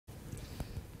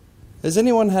Has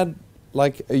anyone had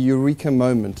like a eureka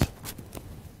moment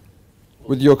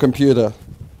with your computer?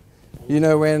 You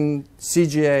know, when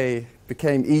CGA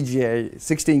became EGA,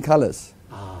 16 colors.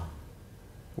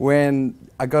 When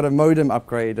I got a modem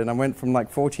upgrade and I went from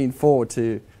like 14.4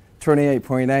 to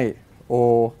 28.8,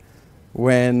 or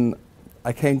when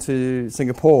I came to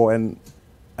Singapore and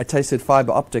I tasted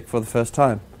fiber optic for the first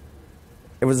time.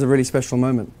 It was a really special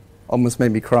moment. Almost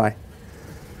made me cry.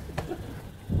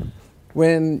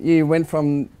 When you went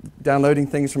from downloading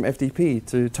things from FTP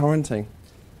to torrenting,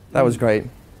 that was great.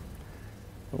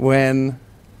 When,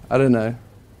 I don't know,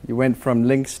 you went from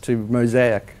Lynx to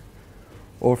Mosaic,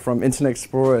 or from Internet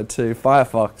Explorer to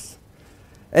Firefox.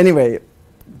 Anyway,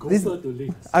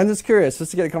 I'm just curious,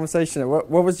 just to get a conversation. What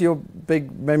was your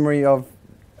big memory of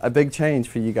a big change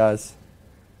for you guys?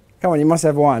 Come on, you must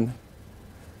have one.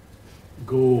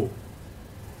 Go.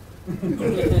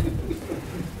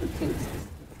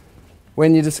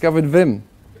 When you discovered Vim.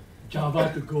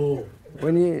 Java to Go.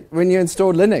 When you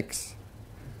installed Linux.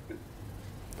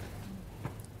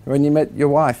 When you met your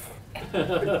wife.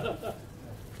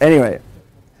 Anyway,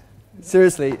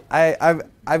 seriously,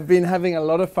 I've been having a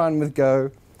lot of fun with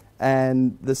Go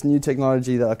and this new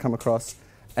technology that I've come across,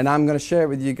 and I'm going to share it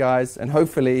with you guys, and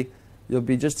hopefully you'll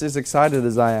be just as excited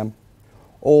as I am.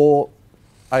 Or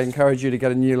I encourage you to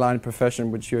get a new line of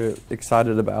profession which you're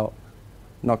excited about.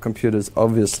 Not computers,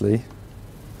 obviously.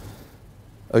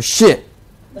 Oh shit!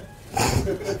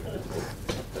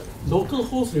 Local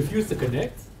host refused to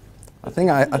connect? I think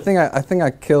I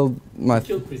killed my...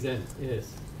 Killed present,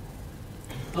 yes.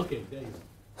 Okay, there you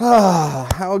go.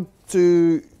 How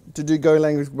to do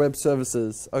Golang with web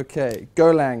services. Okay,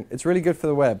 Golang. It's really good for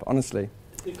the web, honestly.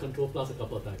 Hit Control plus a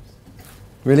couple of times.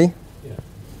 Really? Yeah.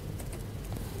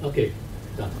 Okay,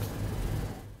 done.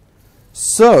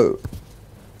 So,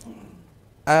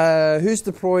 who's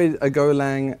deployed a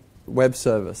Golang web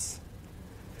service?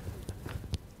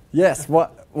 Yes,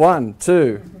 what? 1,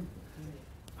 2.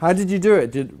 How did you do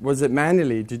it? Was it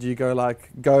manually? Did you go like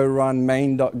go run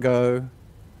main.go? No,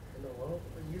 well,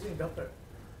 we're using Docker.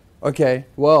 Okay,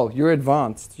 well, you're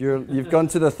advanced. You've gone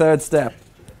to the third step.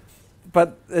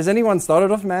 But has anyone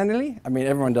started off manually? I mean,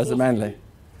 everyone does it manually.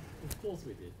 Of course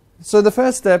we did. So the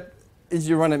first step is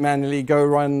you run it manually, go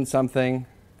run something,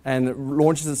 and it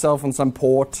launches itself on some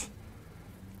port,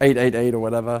 888 or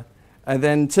whatever. And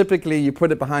then typically you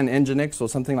put it behind Nginx or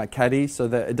something like Caddy so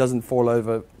that it doesn't fall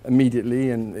over immediately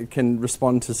and it can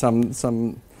respond to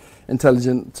some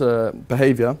intelligent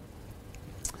behavior.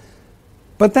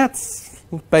 But that's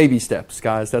baby steps,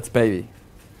 guys. That's baby.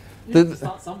 You have to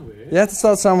start somewhere. You have to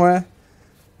start somewhere.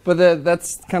 But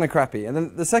that's kind of crappy. And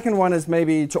then the second one is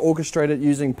maybe to orchestrate it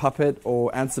using Puppet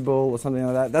or Ansible or something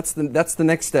like that. That's the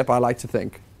next step, I like to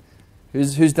think.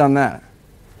 Who's done that?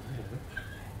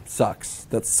 Sucks.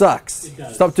 That sucks.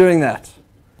 Stop doing that.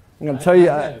 I'm going to tell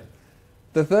you.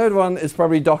 The third one is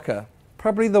probably Docker.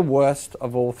 Probably the worst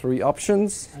of all three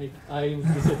options. I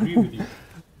disagree with you.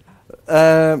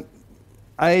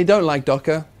 I don't like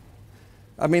Docker.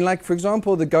 I mean, like, for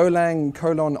example, the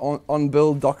Golang on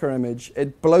build Docker image,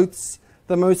 it bloats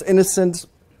the most innocent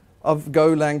of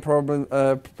Golang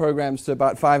programs to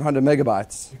about 500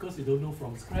 megabytes. Because you don't know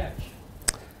from scratch.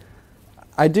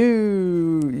 I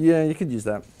do, yeah, you could use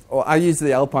that. Or I use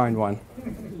the Alpine one.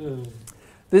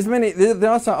 There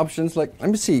are some options, like, let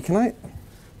me see, can I,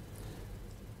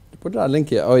 what did I link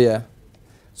here? Oh, yeah.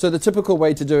 So the typical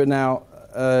way to do it now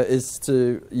is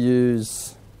to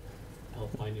use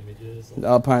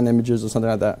Alpine images or something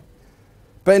like that.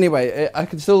 But anyway, I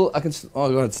can still, oh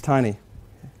god, it's tiny.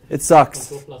 It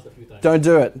sucks. Don't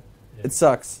do it. Yeah. It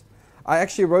sucks. I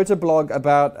actually wrote a blog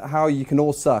about how you can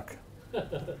all suck.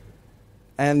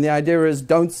 And the idea is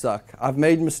don't suck. I've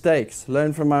made mistakes.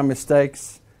 Learn from my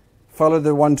mistakes. Follow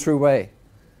the one true way.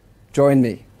 Join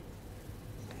me.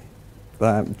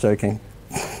 I'm joking.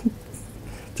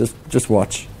 just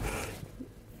watch.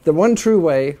 The one true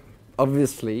way,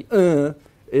 obviously,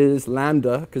 is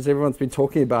Lambda, because everyone's been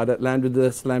talking about it. Lambda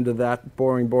this, Lambda that,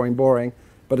 boring, boring, boring.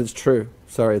 But it's true.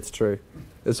 Sorry, it's true.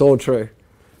 It's all true.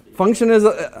 Function is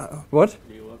what?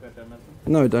 Do you work at Amazon?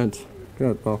 No, don't.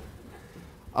 Good. Well,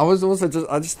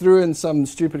 I just threw in some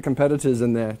stupid competitors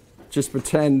in there. Just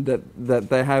pretend that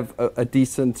they have a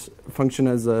decent function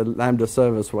as a Lambda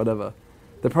service, whatever.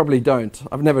 They probably don't.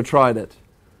 I've never tried it.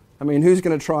 I mean, who's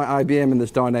going to try IBM in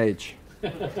this darn age?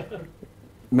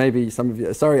 Maybe some of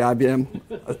you. Sorry,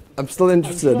 IBM. I'm still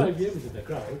interested. I'm sure IBM is in the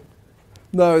crowd.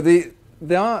 No,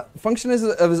 they are function as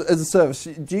a service.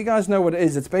 Do you guys know what it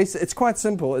is? It's quite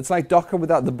simple. It's like Docker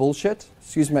without the bullshit.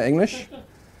 Excuse my English.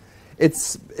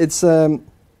 It's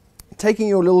taking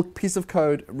your little piece of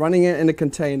code, running it in a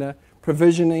container,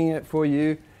 provisioning it for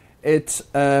you. It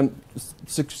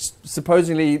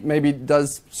supposedly maybe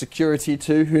does security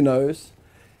too, who knows.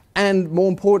 And more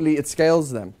importantly, it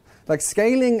scales them. Like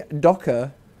scaling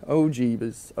Docker, oh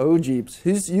jeebus.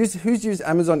 Who's used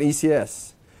Amazon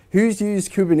ECS? Who's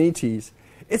used Kubernetes?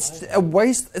 It's a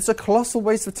waste, it's a colossal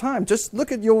waste of time. Just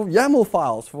look at your YAML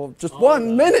files for just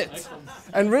 1 minute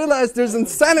and realize there's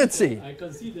insanity. I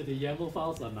consider the YAML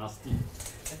files are nasty.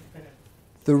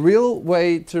 The real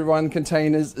way to run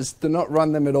containers is to not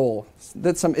run them at all.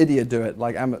 Let some idiot do it.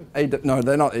 Like no,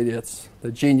 they're not idiots.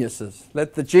 They're geniuses.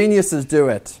 Let the geniuses do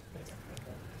it.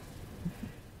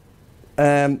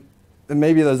 And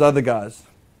maybe those other guys.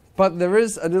 But there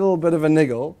is a little bit of a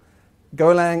niggle.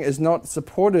 Golang is not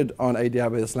supported on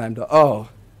AWS Lambda. Oh,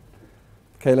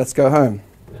 okay, let's go home.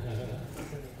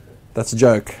 That's a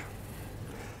joke.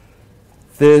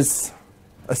 There's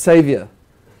a savior,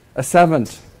 a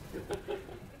savant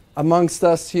amongst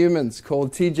us humans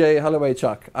called TJ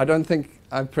Holloway-Chuck. I don't think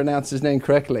I've pronounced his name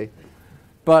correctly.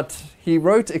 But he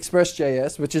wrote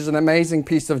Express.js, which is an amazing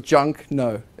piece of junk.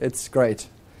 No, it's great.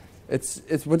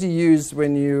 It's what you use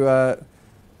when you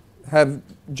have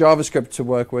JavaScript to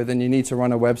work with and you need to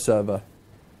run a web server.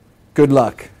 Good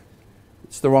luck.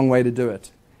 It's the wrong way to do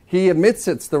it. He admits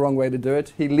it's the wrong way to do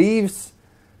it. He leaves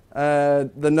the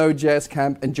Node.js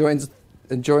camp and joins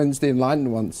the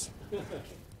enlightened ones.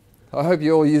 I hope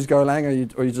you all use Golang,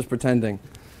 or you're just pretending.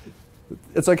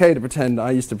 It's okay to pretend.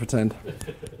 I used to pretend.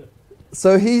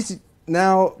 So he's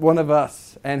now one of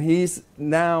us, and he's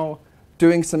now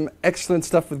doing some excellent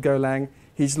stuff with Golang.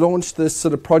 He's launched this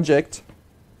sort of project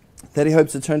that he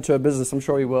hopes to turn to a business, I'm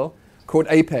sure he will, called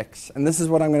Apex. And this is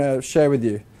what I'm going to share with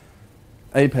you.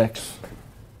 Apex.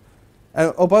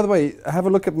 Oh, by the way, have a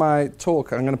look at my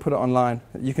talk. I'm going to put it online.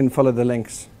 You can follow the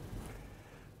links.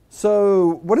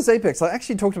 So what is Apex? I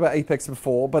actually talked about Apex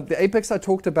before, but the Apex I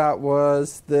talked about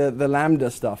was the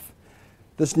Lambda stuff.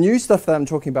 This new stuff that I'm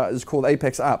talking about is called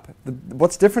Apex Up.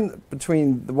 What's different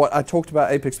between what I talked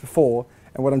about Apex before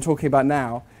and what I'm talking about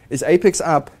now is Apex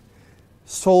Up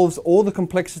solves all the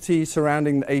complexity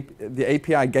surrounding the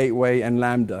API gateway and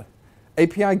Lambda.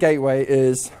 API gateway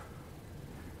is,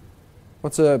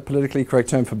 what's a politically correct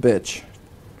term for bitch?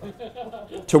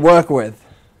 To work with.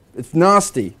 It's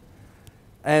nasty.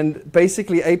 And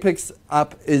basically Apex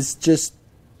Up is just,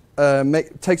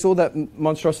 takes all that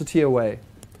monstrosity away.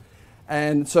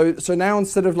 And so now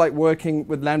instead of like working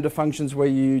with Lambda functions where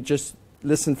you just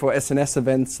listen for SNS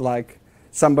events like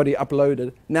somebody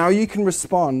uploaded, now you can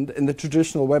respond in the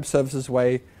traditional web services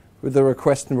way with the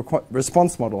request and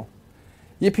response model.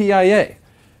 Yippee-yay.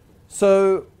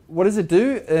 So what does it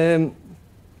do?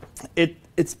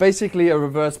 It's basically a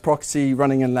reverse proxy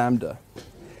running in Lambda.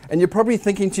 And you're probably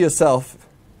thinking to yourself,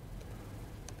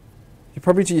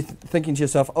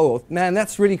 oh man,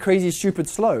 that's really crazy, stupid,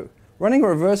 slow. Running a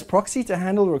reverse proxy to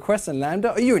handle requests in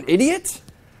Lambda? Are you an idiot?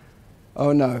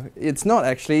 Oh no, it's not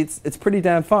actually. It's pretty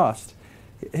damn fast.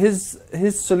 His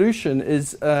solution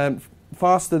is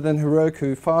faster than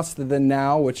Heroku, faster than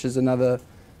Now, which is another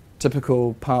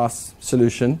typical PaaS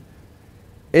solution.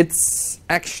 It's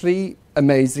actually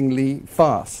amazingly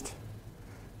fast.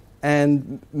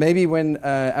 And maybe when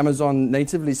Amazon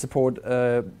natively support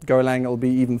Golang, it'll be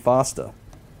even faster.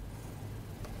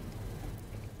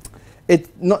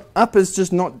 Up is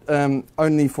just not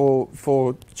only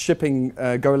for shipping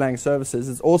Golang services.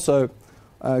 It's also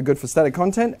good for static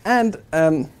content. And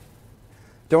don't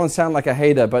want to sound like a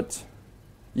hater, but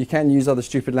you can use other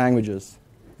stupid languages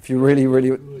if you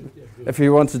really, if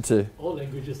you wanted to. All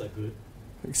languages are good.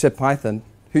 Except Python.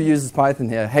 Who uses Python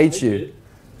here? Hates you.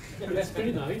 It's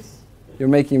pretty nice. You're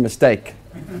making a mistake.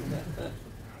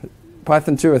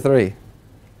 Python 2 or 3.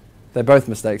 They're both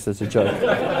mistakes, it's a joke.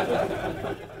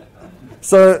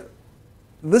 So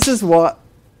this is what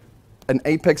an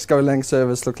Apex Golang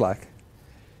service looks like.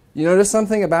 You notice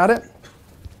something about it?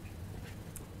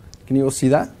 Can you all see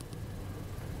that?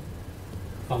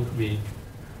 Funk me.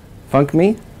 Funk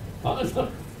me?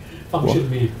 Function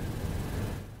me.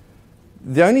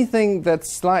 The only thing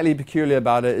that's slightly peculiar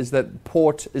about it is that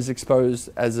port is exposed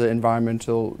as an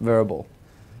environmental variable.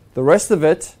 The rest of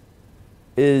it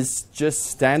is just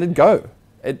standard Go.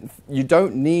 You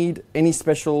don't need any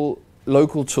special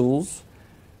local tools.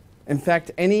 In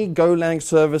fact, any Golang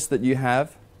service that you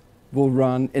have will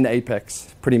run in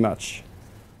Apex, pretty much.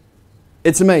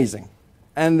 It's amazing.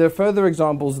 And there are further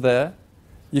examples there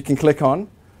you can click on.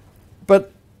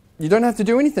 But you don't have to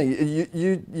do anything.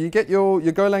 You get your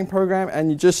Golang program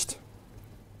and you just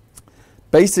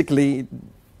basically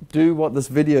do what this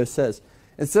video says.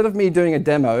 Instead of me doing a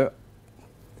demo,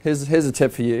 here's a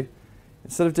tip for you.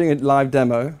 Instead of doing a live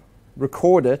demo,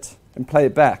 record it and play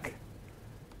it back.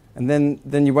 and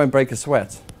then you won't break a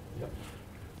sweat. Yep.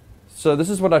 So this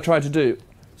is what I try to do.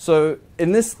 So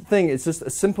in this thing, it's just a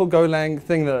simple Golang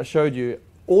thing that I showed you.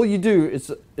 All you do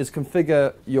is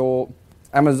configure your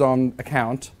Amazon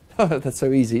account. That's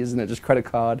so easy, isn't it? Just credit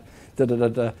card,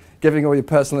 giving all your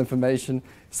personal information.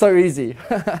 So easy.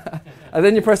 And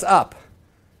then you press up,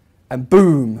 and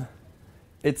boom,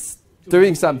 it's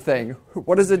doing something.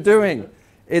 What is it doing?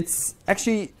 It's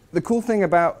actually, the cool thing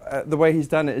about the way he's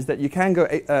done it is that you can go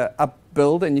up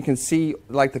build, and you can see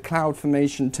like the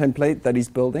CloudFormation template that he's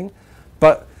building.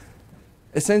 But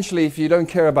essentially, if you don't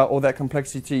care about all that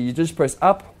complexity, you just press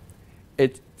up.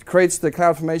 It creates the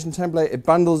CloudFormation template. It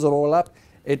bundles it all up.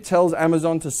 It tells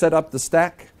Amazon to set up the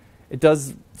stack. It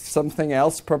does something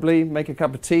else, probably make a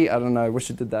cup of tea. I don't know. I wish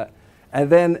it did that. And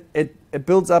then it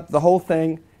builds up the whole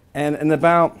thing. And in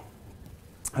about,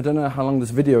 I don't know how long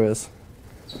this video is.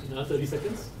 Now 30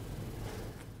 seconds.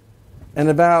 And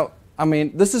about, I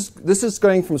mean, this is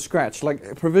going from scratch.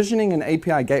 Like provisioning an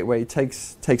API gateway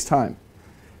takes time.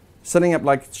 Setting up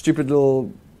like stupid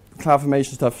little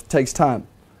CloudFormation stuff takes time.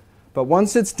 But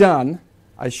once it's done,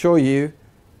 I assure you,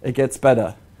 it gets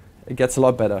better. It gets a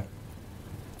lot better.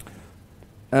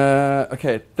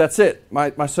 Okay, that's it.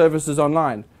 My service is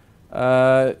online.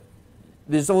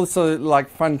 There's also like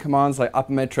fun commands like up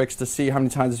metrics to see how many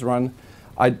times it's run.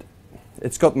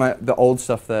 It's got the old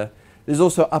stuff there. There's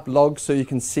also up logs so you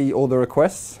can see all the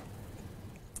requests.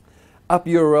 Up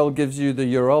URL gives you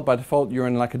the URL. By default, you're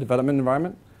in like a development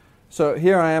environment. So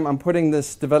here I am. I'm putting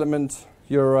this development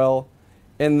URL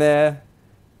in there,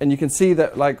 and you can see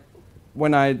that like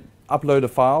when I upload a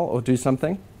file or do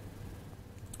something,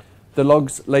 the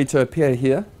logs later appear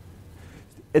here.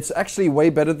 It's actually way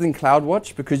better than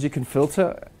CloudWatch because you can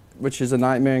filter, which is a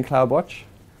nightmare in CloudWatch.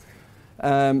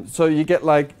 So you get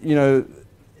like, you know,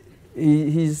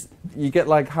 you get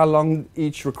like how long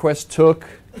each request took,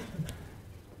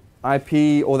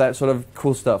 IP, all that sort of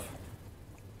cool stuff.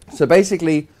 So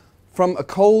basically, from a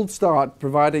cold start,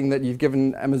 providing that you've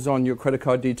given Amazon your credit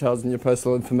card details and your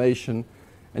personal information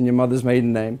and your mother's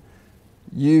maiden name,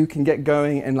 you can get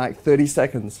going in like 30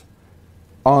 seconds.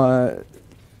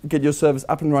 Get your service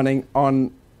up and running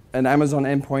on an Amazon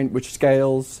endpoint which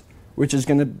scales, which is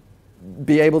going to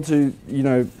be able to, you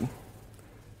know,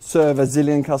 serve a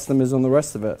zillion customers on the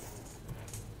rest of it.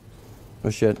 Oh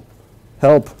shit.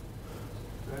 Help.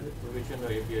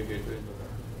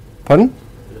 Pardon?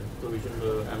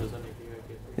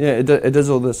 Yeah, it does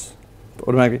all this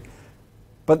automatically.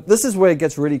 But this is where it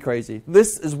gets really crazy.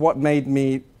 This is what made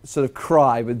me sort of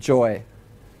cry with joy.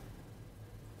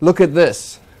 Look at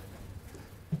this.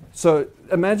 So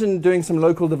imagine doing some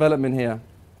local development here.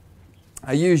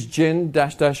 I use gin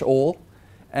 --all,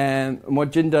 and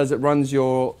what gin does, it runs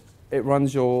your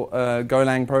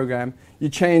Golang program. You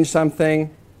change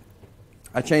something.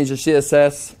 I change the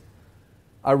CSS.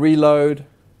 I reload.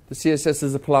 The CSS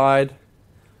is applied.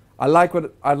 I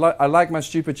like my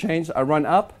stupid change. I run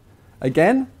up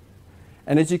again,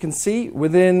 and as you can see,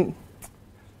 within,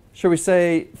 shall we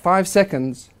say, 5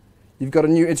 seconds, you've got a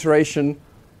new iteration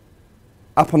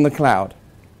up on the cloud.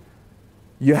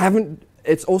 You haven't.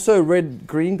 It's also a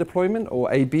red-green deployment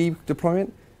or A/B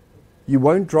deployment. You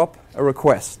won't drop a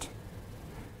request.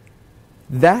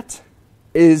 That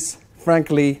is,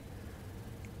 frankly,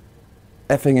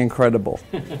 effing incredible.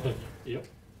 Yep.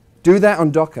 Do that on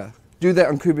Docker. Do that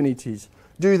on Kubernetes.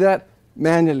 Do that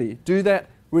manually. Do that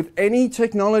with any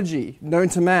technology known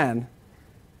to man.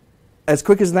 As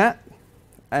quick as that,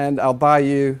 and I'll buy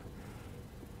you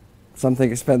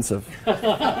something expensive.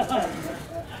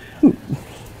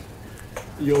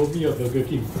 You owe me a Burger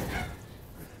King.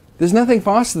 There's nothing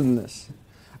faster than this.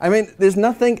 I mean, there's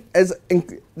nothing as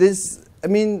I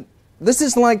mean, this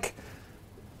is like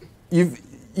you've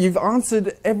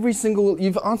answered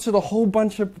you've answered a whole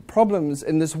bunch of problems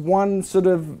in this one sort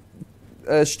of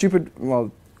stupid,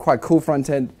 well, quite cool front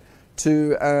end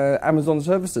to Amazon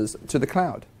services, to the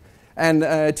cloud. And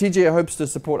TGA hopes to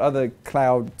support other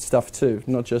cloud stuff too,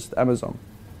 not just Amazon.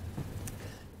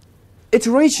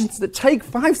 Iterations that take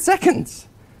 5 seconds.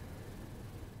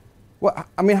 Well,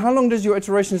 I mean, how long does your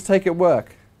iterations take at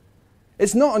work?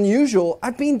 It's not unusual.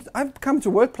 I've come to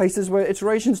workplaces where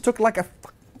iterations took like a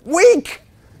week.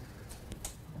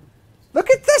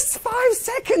 Look at this, 5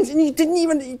 seconds, and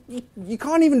you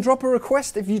can't even drop a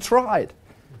request if you tried.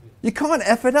 You can't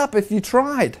F it up if you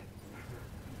tried.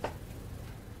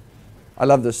 I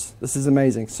love this. This is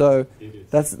amazing. So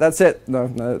that's it. No,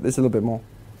 there's a little bit more.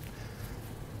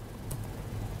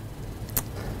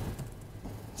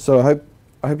 So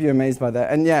I hope you're amazed by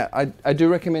that. And yeah, I do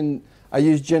recommend, I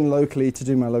use Gin locally to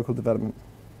do my local development.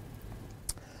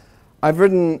 I've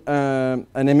written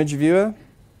an image viewer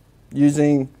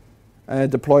using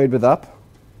deployed with up.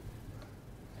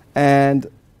 And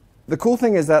the cool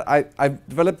thing is that I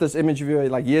developed this image viewer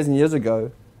like years and years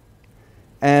ago,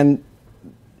 and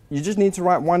you just need to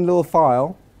write one little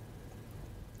file,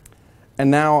 and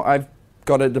now I've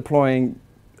got it deployed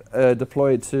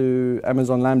to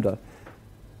Amazon Lambda.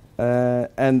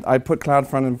 And I put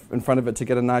CloudFront in front of it to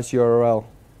get a nice URL.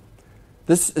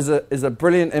 This is a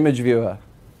brilliant image viewer.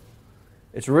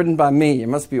 It's written by me. It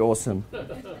must be awesome.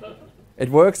 It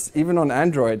works even on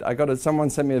Android. Someone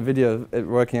sent me a video of it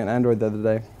working on Android the other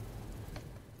day.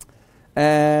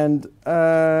 And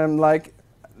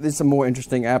there's some more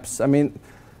interesting apps. I mean,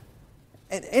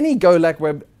 any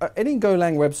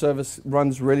Golang web service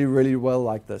runs really, really well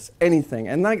like this. Anything.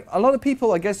 And like a lot of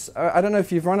people, I guess, I don't know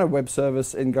if you've run a web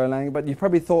service in Golang, but you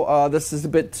probably thought, oh, this is a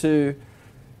bit too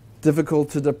difficult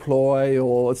to deploy,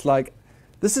 or it's like,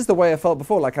 this is the way I felt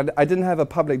before. Like I didn't have a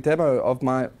public demo of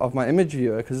my image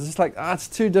viewer because it's like, it's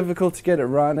too difficult to get it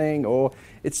running, or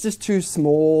it's just too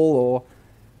small,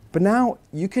 but now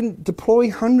you can deploy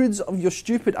hundreds of your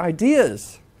stupid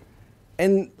ideas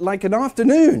in like an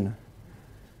afternoon.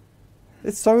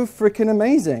 It's so freaking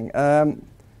amazing.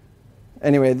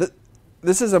 Anyway,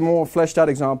 this is a more fleshed out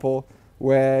example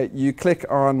where you click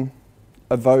on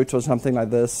a vote or something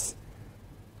like this,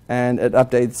 and it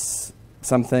updates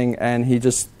something, and he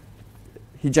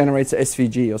generates a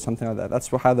SVG or something like that. That's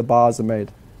how the bars are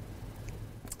made.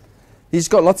 He's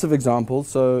got lots of examples,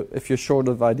 so if you're short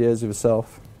of ideas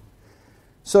yourself.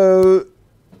 So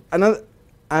another,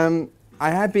 I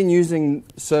have been using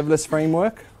serverless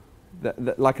framework,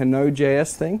 like a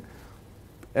Node.js thing,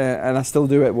 and I still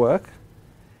do at work.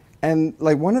 And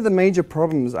like one of the major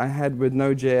problems I had with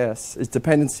Node.js is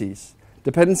dependencies.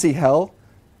 Dependency hell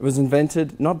was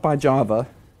invented not by Java.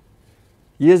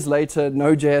 Years later,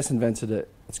 Node.js invented it.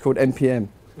 It's called NPM.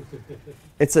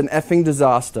 It's an effing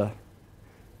disaster.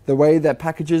 The way that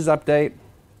packages update,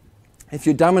 if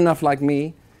you're dumb enough like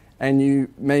me, and you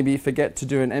maybe forget to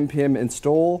do an NPM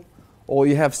install, or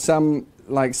you have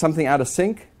something out of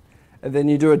sync, and then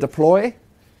you do a deploy,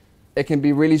 it can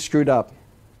be really screwed up.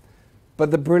 But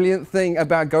the brilliant thing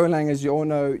about Golang, as you all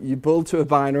know, you build to a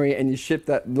binary and you ship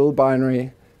that little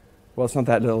binary. Well, it's not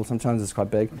that little. Sometimes it's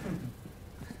quite big.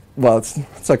 Well,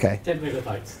 it's okay. 10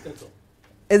 megabytes, that's all.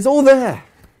 It's all there.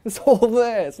 It's all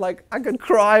there. It's like I could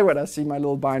cry when I see my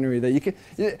little binary there.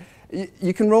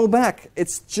 You can roll back.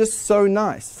 It's just so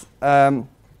nice.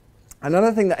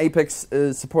 Another thing that Apex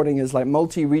is supporting is like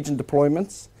multi-region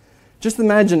deployments. Just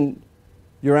imagine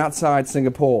you're outside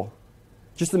Singapore.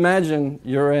 Just imagine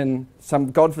you're in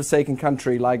some godforsaken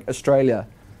country like Australia,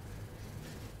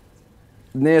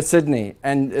 near Sydney,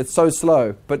 and it's so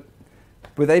slow. But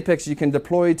with Apex, you can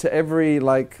deploy to every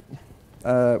what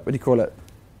do you call it?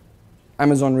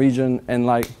 Amazon region, and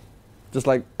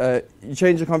you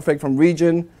change the config from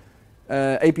region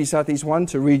AP Southeast 1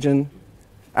 to region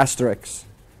asterisk.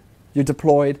 You're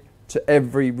deployed to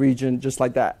every region just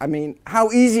like that. I mean,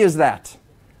 how easy is that?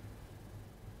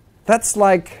 That's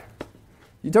like,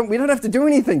 we don't have to do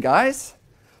anything, guys.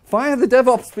 Fire the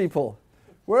DevOps people.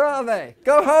 Where are they?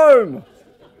 Go home.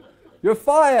 You're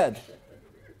fired.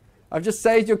 I've just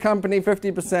saved your company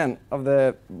 50% of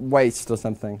their waste or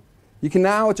something. You can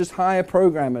now just hire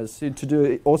programmers to do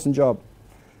an awesome job.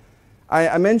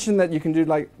 I mentioned that you can do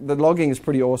the logging is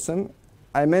pretty awesome.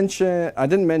 I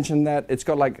didn't mention that it's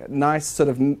got like nice sort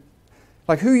of,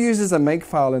 who uses a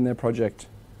makefile in their project?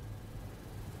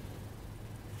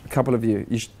 A couple of you.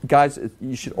 Guys,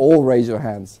 you should all raise your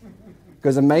hands.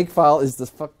 Because a makefile is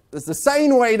the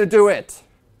sane way to do it.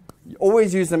 You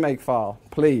always use a makefile,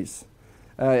 please.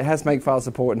 It has makefile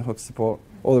support and hook support,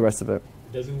 all the rest of it.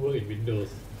 It doesn't work in Windows.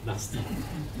 Nasty.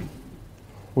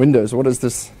 Windows, what is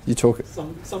this you talk?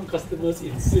 Some customers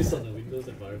insist on a Windows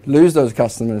environment. Lose those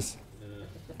customers.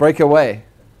 Break away.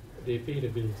 They pay the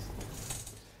bills.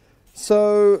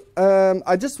 So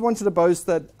I just wanted to boast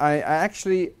that I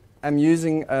actually am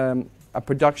using a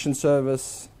production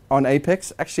service on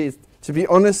Apex. Actually, to be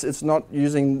honest, it's not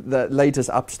using the latest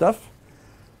up stuff,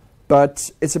 but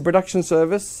it's a production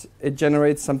service. It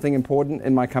generates something important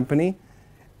in my company,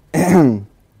 in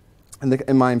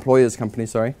my employer's company,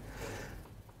 sorry.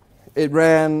 It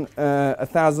ran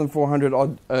 1,400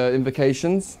 odd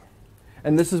invocations,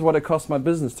 and this is what it cost my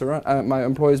business to run, my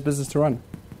employer's business to run.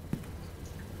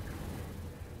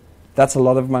 That's a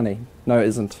lot of money. No, it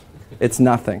isn't. It's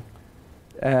nothing.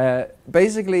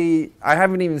 Basically, I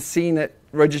haven't even seen it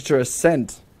register a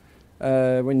cent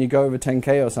when you go over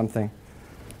 10K or something.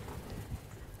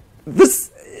 This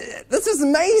is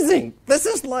amazing. This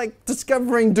is like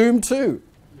discovering Doom 2. You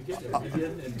get a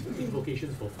million and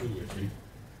invocations for free, actually.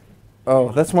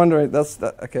 Oh, that's wondering.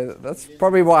 Okay. That's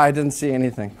probably why I didn't see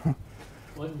anything.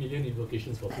 1 million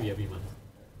invocations for free every month.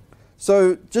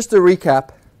 So just to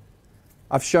recap,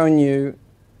 I've shown you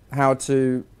how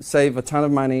to save a ton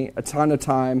of money, a ton of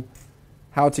time,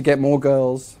 how to get more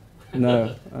girls.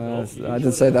 No, I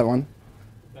didn't say that one.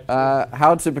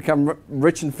 How to become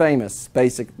rich and famous.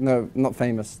 Basic. No, not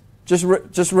famous.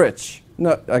 Just rich.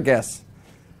 No, I guess.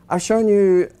 I've shown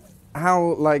you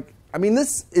how, like, I mean,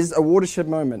 this is a watershed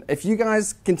moment. If you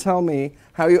guys can tell me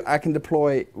how I can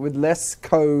deploy with less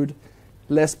code,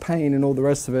 less pain, and all the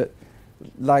rest of it,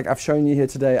 like I've shown you here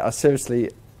today,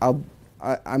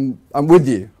 I'm with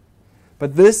you.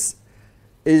 But this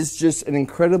is just an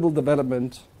incredible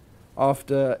development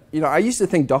after, I used to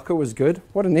think Docker was good.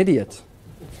 What an idiot.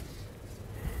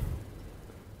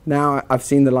 Now I've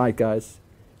seen the light, guys.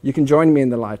 You can join me in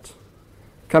the light.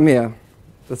 Come here.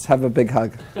 Let's have a big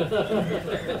hug.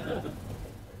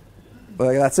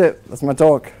 Well, that's it. That's my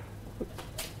talk.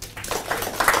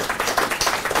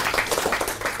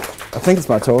 I think it's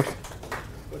my talk.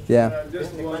 Yeah.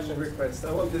 Just one request.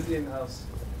 I want this in-house.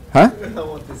 Huh? I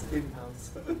want this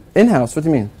in-house. In-house? What do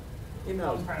you mean?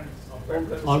 In-house.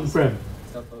 On-prem.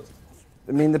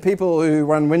 I mean the people who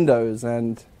run Windows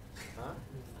and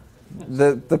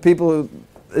the people who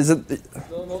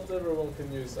No, not everyone can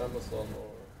use Amazon or.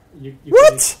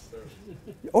 What?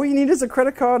 All you need is a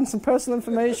credit card and some personal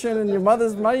information and your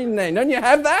mother's maiden name. Don't you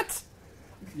have that?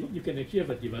 You can actually have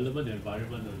a development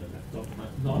environment on the laptop, but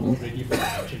not ready for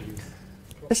production use.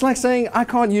 It's like saying I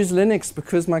can't use Linux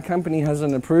because my company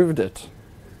hasn't approved it.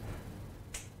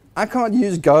 I can't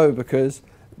use Go because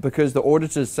the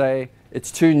auditors say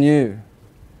it's too new.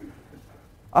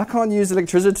 I can't use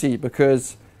electricity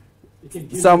because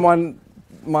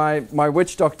my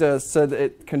witch doctor said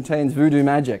it contains voodoo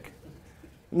magic.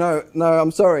 No,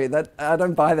 I'm sorry. I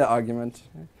don't buy that argument.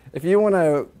 If you want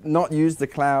to not use the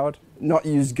cloud, not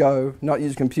use Go, not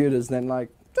use computers, then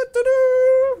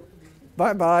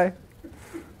bye-bye.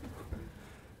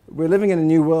 We're living in a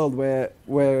new world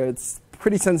where it's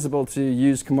pretty sensible to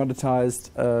use commoditized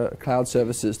cloud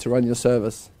services to run your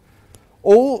service.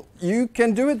 Or you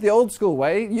can do it the old school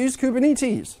way, use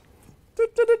Kubernetes.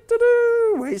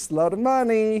 Waste a lot of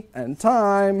money and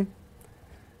time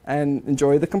and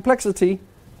enjoy the complexity.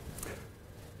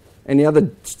 Any other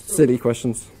silly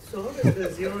questions? So how did the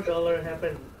 $0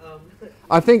 happen?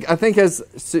 I think as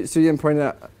Suyan pointed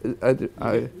out,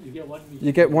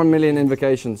 you get 1 million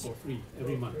invocations for free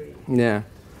every month. Yeah.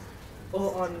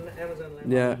 Oh, on Amazon.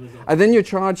 Yeah. And then you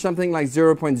charge something like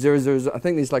 0.00. I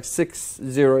think there's like 6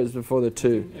 zeros before the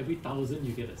 2. Every 1,000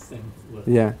 you get a cent worth.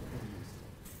 Yeah.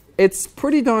 It's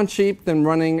pretty darn cheap than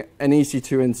running an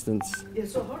EC2 instance. Yeah.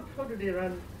 So how do they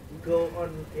run Go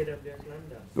on AWS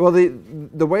Lambda? Well,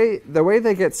 the way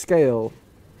they get scale,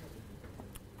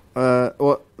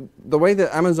 or the way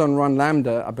that Amazon run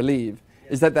Lambda, I believe,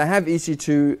 is that they have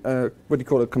EC2, what do you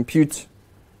call it, compute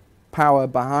power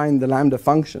behind the Lambda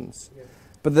functions. Yeah.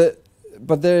 But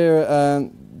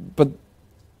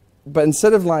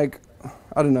instead of like,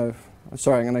 I don't know.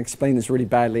 Sorry, I'm going to explain this really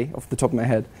badly off the top of my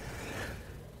head.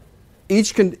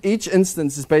 Each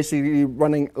instance is basically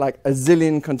running like a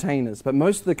zillion containers, but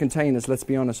most of the containers, let's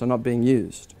be honest, are not being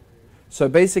used. So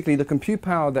basically the compute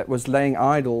power that was laying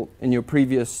idle in your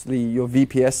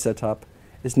VPS setup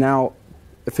is now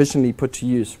efficiently put to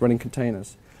use running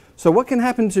containers. So what can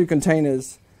happen to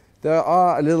containers? There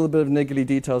are a little bit of niggly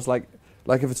details, like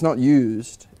if it's not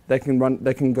used, they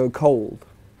can go cold.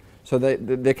 So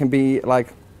there can be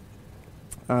like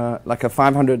a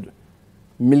 500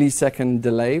 millisecond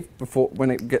delay before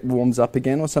when it warms up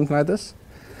again or something like this.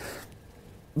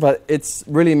 But it's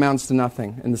really amounts to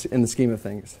nothing in the scheme of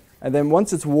things. And then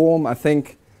once it's warm, I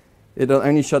think it'll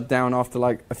only shut down after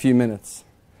like a few minutes.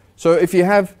 So if you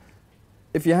have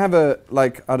a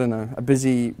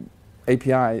busy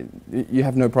API, you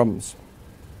have no problems.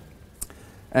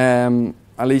 At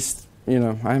least I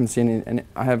haven't seen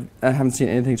I haven't seen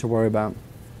anything to worry about.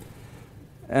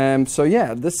 So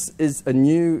yeah, this is a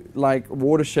new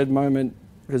watershed moment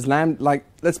because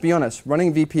let's be honest,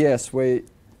 running VPS where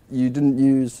you didn't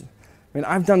use. I mean,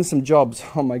 I've done some jobs.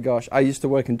 Oh my gosh, I used to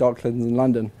work in Docklands in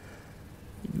London.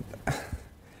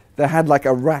 They had like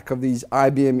a rack of these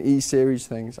IBM E-series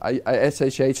things. I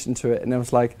SSH'd into it, and it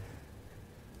was like,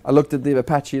 I looked at the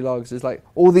Apache logs. It's like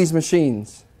all these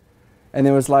machines, and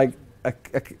there was like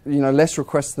less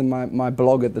requests than my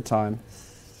blog at the time.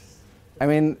 I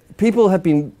mean, people have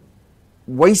been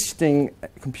wasting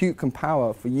compute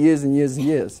power for years and years and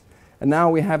years, and now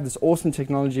we have this awesome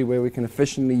technology where we can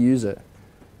efficiently use it.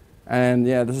 And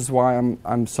yeah, this is why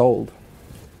I'm sold.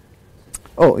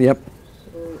 Oh, yep.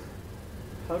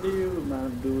 So How do you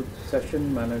do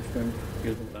session management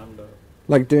using Lambda?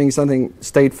 Like doing something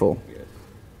stateful. Yes.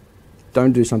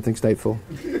 Don't do something stateful.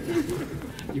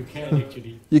 You can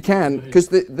actually. You can, because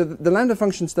the Lambda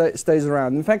function stays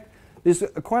around. In fact, there's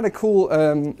quite a cool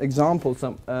example.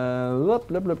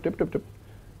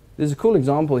 There's a cool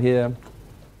example here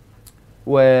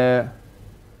where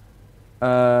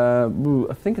I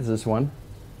think it's this one.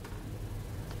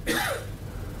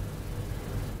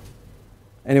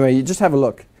 Anyway, you just have a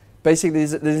look. Basically,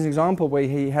 there's an example where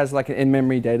he has like an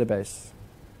in-memory database.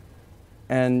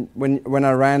 And when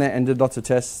I ran it and did lots of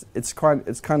tests, it's kind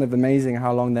of amazing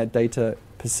how long that data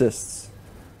persists.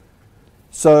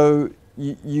 So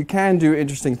you can do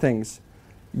interesting things.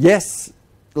 Yes,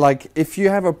 like if you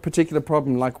have a particular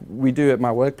problem like we do at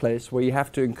my workplace where you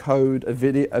have to encode a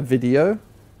video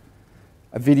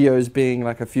is being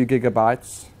like a few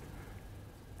gigabytes,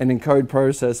 an encode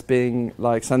process being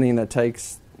like something that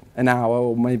takes an hour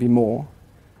or maybe more,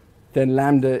 then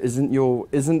Lambda isn't your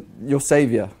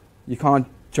savior. You can't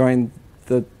join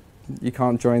the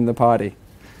party.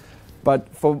 But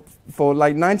for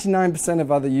like 99%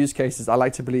 of other use cases, I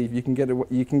like to believe you can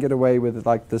get away with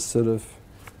like this sort of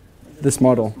this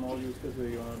model. Small use case where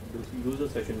you want to do user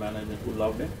session management who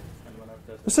logged in. And when I've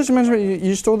tested Session management,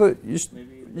 you store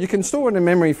you can store it in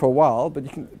memory for a while, but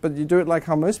you do it like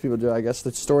how most people do, I guess.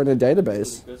 They store it in a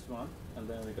database. Request one, and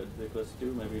then request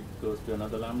two, maybe it goes to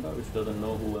another Lambda which doesn't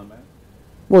know who am I.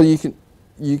 Well, you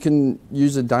can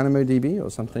use a DynamoDB or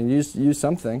something. Use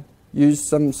something. Use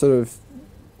some sort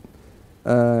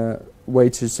of way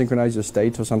to synchronize your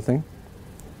state or something.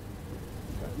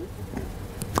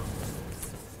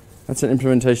 That's an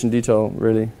implementation detail,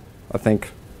 really, I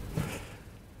think.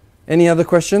 Any other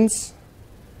questions?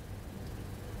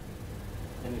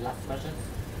 Any last questions?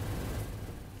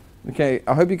 Okay,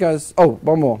 I hope you guys... Oh,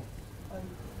 one more.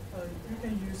 You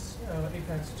can use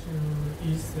Apex to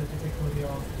ease the difficulty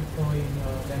of deploying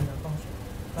Lambda function.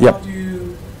 Yep. How do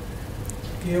you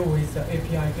deal with the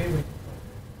API gateway?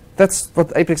 That's what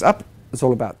the Apex Up is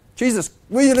all about. Jesus,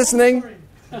 were you listening?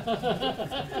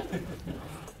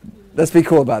 Let's be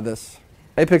cool about this.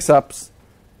 Apex Up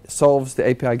solves the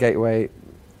API gateway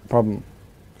problem.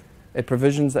 It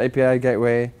provisions the API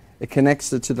gateway. It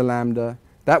connects it to the Lambda.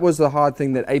 That was the hard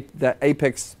thing that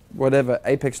Apex,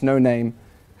 Apex no name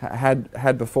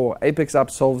had before. Apex Up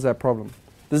solves that problem.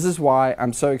 This is why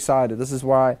I'm so excited. This is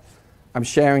why I'm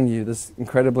sharing you this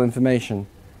incredible information.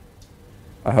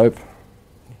 I hope.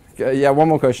 Yeah, one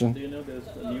more question. Do you know there's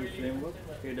a new framework,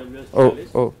 AWS Chalice?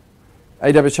 Oh,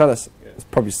 AWS Chalice. Yeah. It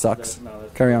probably sucks.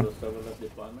 That's Carry on. serverless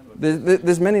deployment.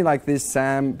 There's many like this,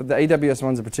 Sam, but the AWS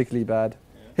ones are particularly bad. Yeah.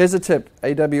 Here's a tip.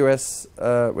 AWS,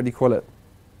 what do you call it?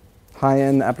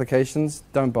 High-end applications,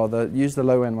 don't bother. Use the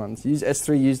low-end ones. Use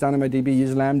S3, use DynamoDB,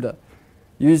 use Lambda.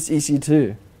 Use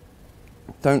EC2.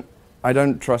 I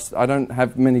don't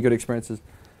have many good experiences.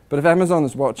 But if Amazon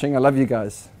is watching, I love you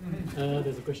guys.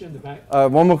 There's a question in the back.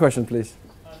 One more question, please.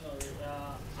 No,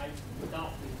 I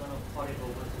doubt we're going to port it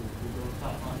over to Google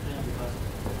Cloud Function because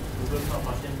Google Cloud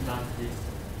Function does this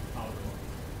algorithm.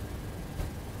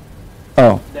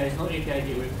 Oh. There is no API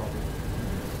gateway problem.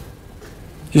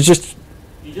 You just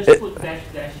put dash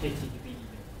HTTP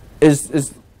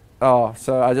is oh,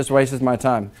 so I just wasted my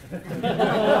time. But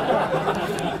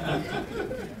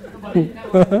in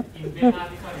Vietnam,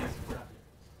 this one is productive.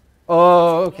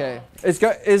 Oh, okay. Is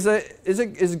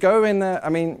Go in there? I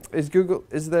mean, is Google?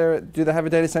 Do they have a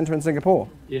data center in Singapore?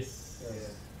 Yes.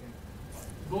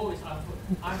 Go is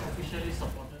unofficially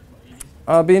supported, but it is.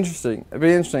 It'll be interesting. It'll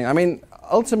be interesting. I mean,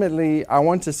 ultimately, I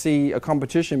want to see a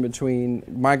competition between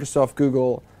Microsoft,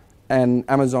 Google, and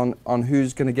Amazon on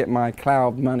who's going to get my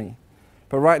cloud money.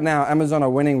 But right now, Amazon are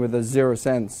winning with a 0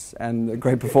 cents and a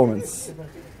great performance.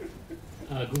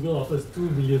 Google offers 2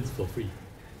 million for free.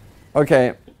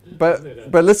 Okay, but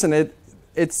listen,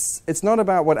 it's not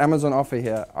about what Amazon offer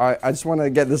here. I just want to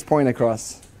get this point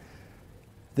across.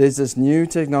 There's this new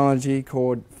technology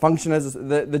called function as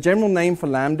the general name for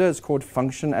Lambda is called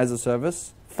function as a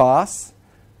service, FAS,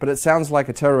 but it sounds like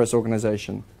a terrorist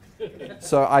organization.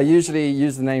 So I usually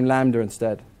use the name Lambda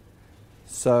instead.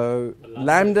 So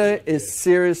Lambda is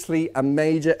seriously a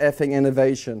major effing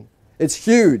innovation. It's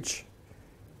huge.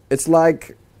 It's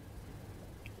like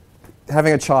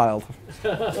having a child,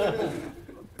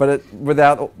 but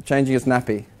without changing its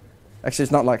nappy. Actually,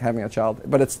 it's not like having a child,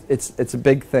 but it's a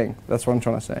big thing. That's what I'm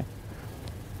trying to say.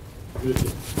 Good.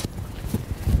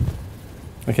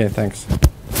 Okay, thanks.